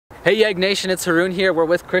Hey YEGnation, it's Haroon here. We're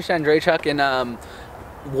with Kris and Andreychuk in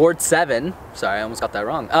Ward 7. Sorry, I almost got that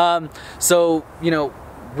wrong. So, you know,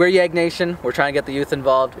 we're YEGnation. We're trying to get the youth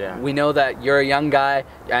involved. Yeah. We know that you're a young guy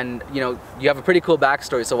and, you know, you have a pretty cool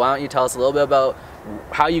backstory. So why don't you tell us a little bit about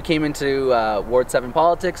how you came into Ward 7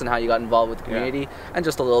 politics and how you got involved with the community, and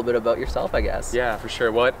just a little bit about yourself, I guess. Yeah, for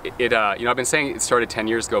sure. Well, you know, I've been saying it started 10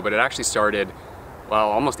 years ago, but it actually started, well,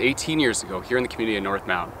 almost 18 years ago here in the community of North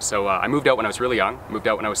Mount. So I moved out when I was really young, moved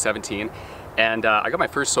out when I was 17, and I got my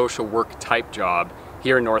first social work type job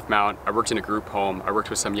here in North Mount. I worked in a group home. I worked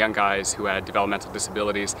with some young guys who had developmental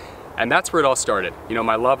disabilities, and that's where it all started. You know,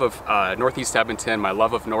 my love of Northeast Edmonton, my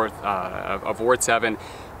love of Ward 7,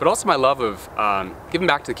 but also my love of giving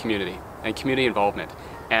back to the community and community involvement,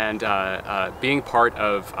 and being part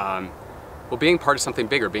of well, being part of something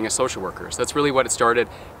bigger, being a social worker. So that's really what it started,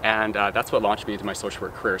 and that's what launched me into my social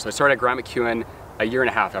work career. So I started at Grant MacEwan a year and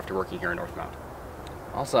a half after working here in North Mount.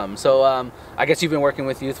 Awesome. So I guess you've been working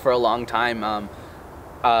with youth for a long time.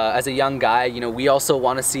 As a young guy, you know, we also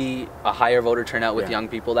want to see a higher voter turnout with young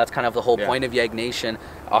people. That's kind of the whole point of YEGnation.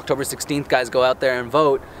 October 16th, guys, go out there and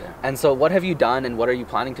vote. And so what have you done and what are you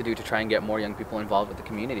planning to do to try and get more young people involved with the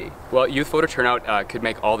community? Well, youth voter turnout could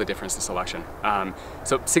make all the difference this election.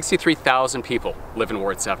 So 63,000 people live in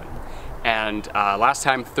Ward 7. And last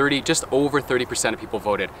time, just over 30% of people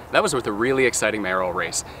voted. That was with a really exciting mayoral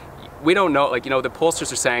race. We don't know, like, you know, the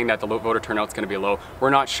pollsters are saying that the voter turnout's going to be low. We're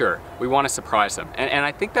not sure. We want to surprise them. And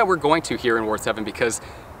I think that we're going to here in Ward 7 because,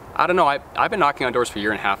 I don't know, I've been knocking on doors for a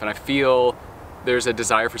year and a half and I feel there's a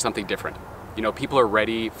desire for something different. You know, people are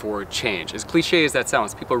ready for change. As cliche as that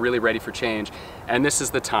sounds, people are really ready for change, and this is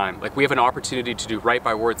the time. Like, we have an opportunity to do right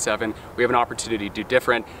by Ward 7. We have an opportunity to do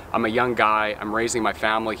different. I'm a young guy. I'm raising my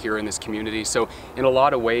family here in this community. So in a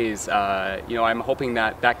lot of ways, you know, I'm hoping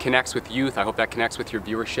that that connects with youth. I hope that connects with your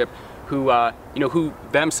viewership, who, you know, who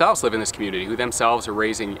themselves live in this community, who themselves are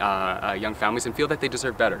raising young families and feel that they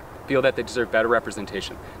deserve better, feel that they deserve better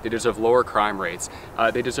representation, they deserve lower crime rates,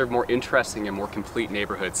 they deserve more interesting and more complete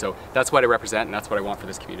neighborhoods. So that's what I represent and that's what I want for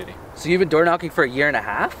this community. So you've been door knocking for a year and a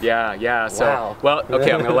half? Yeah. So, wow. Well,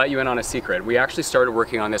 okay, I'm gonna let you in on a secret. We actually started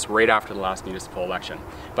working on this right after the last municipal election,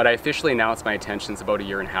 but I officially announced my intentions about a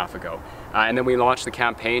year and a half ago. And then we launched the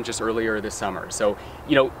campaign just earlier this summer. So,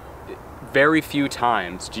 you know, very few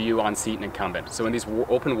times do you unseat an incumbent. So in these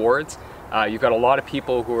open wards, you've got a lot of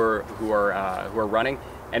people who are running,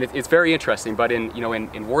 and it's very interesting. But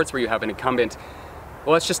in wards where you have an incumbent,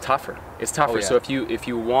 well, it's just tougher. It's tougher. Oh, yeah. So if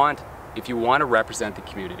you want to represent the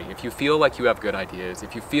community, if you feel like you have good ideas,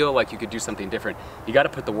 if you feel like you could do something different, you got to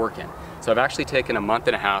put the work in. So I've actually taken a month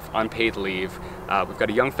and a half unpaid leave. We've got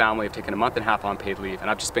a young family. I've taken a month and a half unpaid leave, and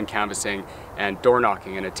I've just been canvassing and door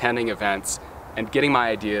knocking and attending events and getting my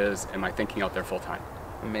ideas and my thinking out there full time.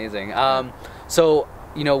 Amazing. So,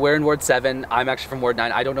 you know, we're in Ward 7. I'm actually from Ward 9.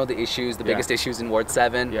 I don't know the issues, the biggest issues in Ward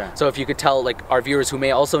 7. So if you could tell, like, our viewers who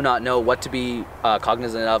may also not know what to be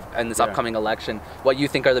cognizant of in this upcoming election, what you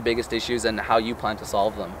think are the biggest issues and how you plan to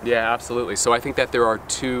solve them. Yeah, absolutely. So I think that there are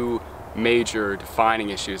two major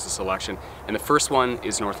defining issues this election, and the first one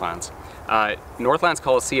is Northlands. Northlands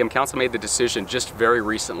Coliseum Council made the decision just very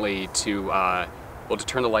recently to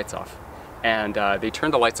turn the lights off. And they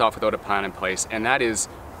turned the lights off without a plan in place, and that is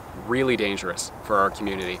really dangerous for our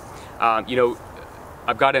community. You know,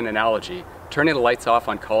 I've got an analogy. Turning the lights off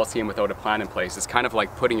on Coliseum without a plan in place is kind of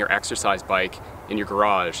like putting your exercise bike in your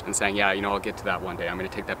garage and saying, yeah, you know, I'll get to that one day, I'm going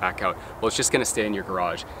to take that back out. Well, it's just going to stay in your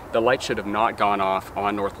garage. The light should have not gone off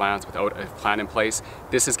on Northlands without a plan in place.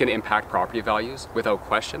 This is going to impact property values without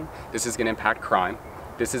question. This is going to impact crime.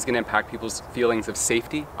 This is going to impact people's feelings of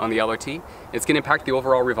safety on the LRT. It's going to impact the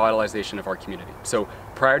overall revitalization of our community. So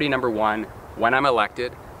priority number one, when I'm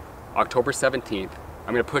elected, October 17th,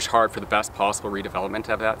 I'm going to push hard for the best possible redevelopment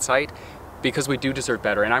of that site because we do deserve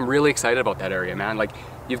better. And I'm really excited about that area, man. Like,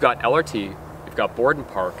 you've got LRT, you've got Borden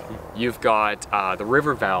Park, you've got the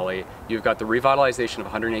River Valley, you've got the revitalization of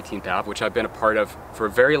 118th Ave, which I've been a part of for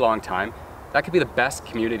a very long time. That could be the best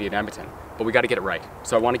community in Edmonton, but we got to get it right.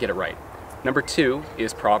 So I want to get it right. Number two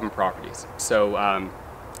is problem properties. So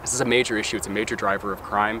this is a major issue. It's a major driver of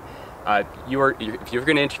crime. If you're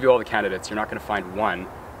going to interview all the candidates, you're not going to find one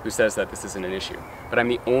who says that this isn't an issue. But I'm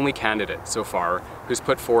the only candidate so far who's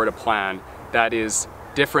put forward a plan that is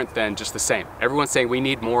different than just the same. Everyone's saying we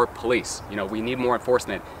need more police. You know, we need more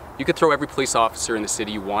enforcement. You could throw every police officer in the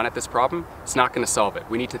city you want at this problem. It's not going to solve it.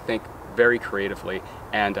 We need to think very creatively.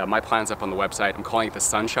 And my plan's up on the website. I'm calling it the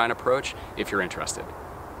Sunshine Approach if you're interested.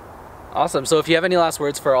 Awesome. So if you have any last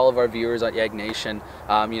words for all of our viewers at YEGnation,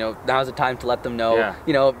 you know, now's the time to let them know,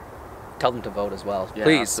 you know, tell them to vote as well. Yeah,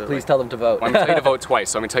 please tell them to vote. Well, I'm going to tell you to vote twice,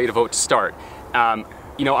 so I'm going to tell you to vote to start.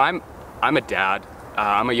 You know, I'm a dad.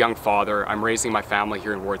 I'm a young father. I'm raising my family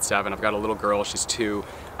here in Ward 7. I've got a little girl, she's 2.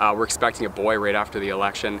 We're expecting a boy right after the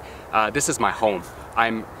election. This is my home.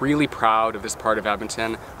 I'm really proud of this part of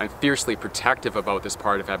Edmonton. I'm fiercely protective about this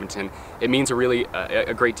part of Edmonton. It means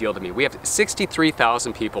a great deal to me. We have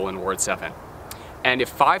 63,000 people in Ward 7. And if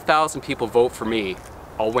 5,000 people vote for me,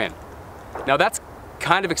 I'll win. Now that's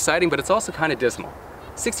kind of exciting, but it's also kind of dismal.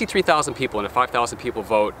 63,000 people, and if 5,000 people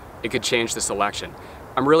vote, it could change this election.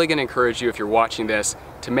 I'm really going to encourage you, if you're watching this,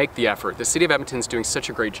 to make the effort. The City of Edmonton is doing such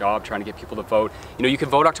a great job trying to get people to vote. You know, you can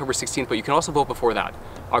vote October 16th, but you can also vote before that.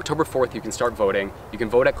 October 4th, you can start voting. You can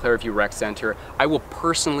vote at Clareview Rec Center. I will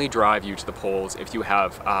personally drive you to the polls if you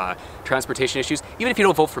have transportation issues. Even if you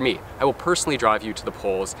don't vote for me, I will personally drive you to the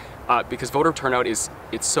polls because voter turnout it's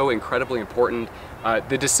so incredibly important.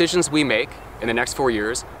 The decisions we make in the next 4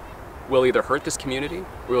 years will either hurt this community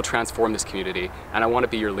or will transform this community, and I want to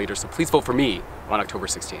be your leader, so please vote for me on October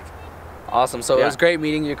 16th. Awesome. So it was great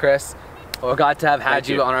meeting you, Kris. We're glad to have had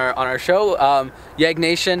you on our show.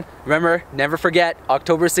 YEGnation, remember, never forget,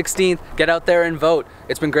 October 16th, get out there and vote.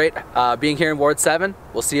 It's been great being here in Ward 7.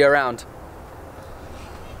 We'll see you around.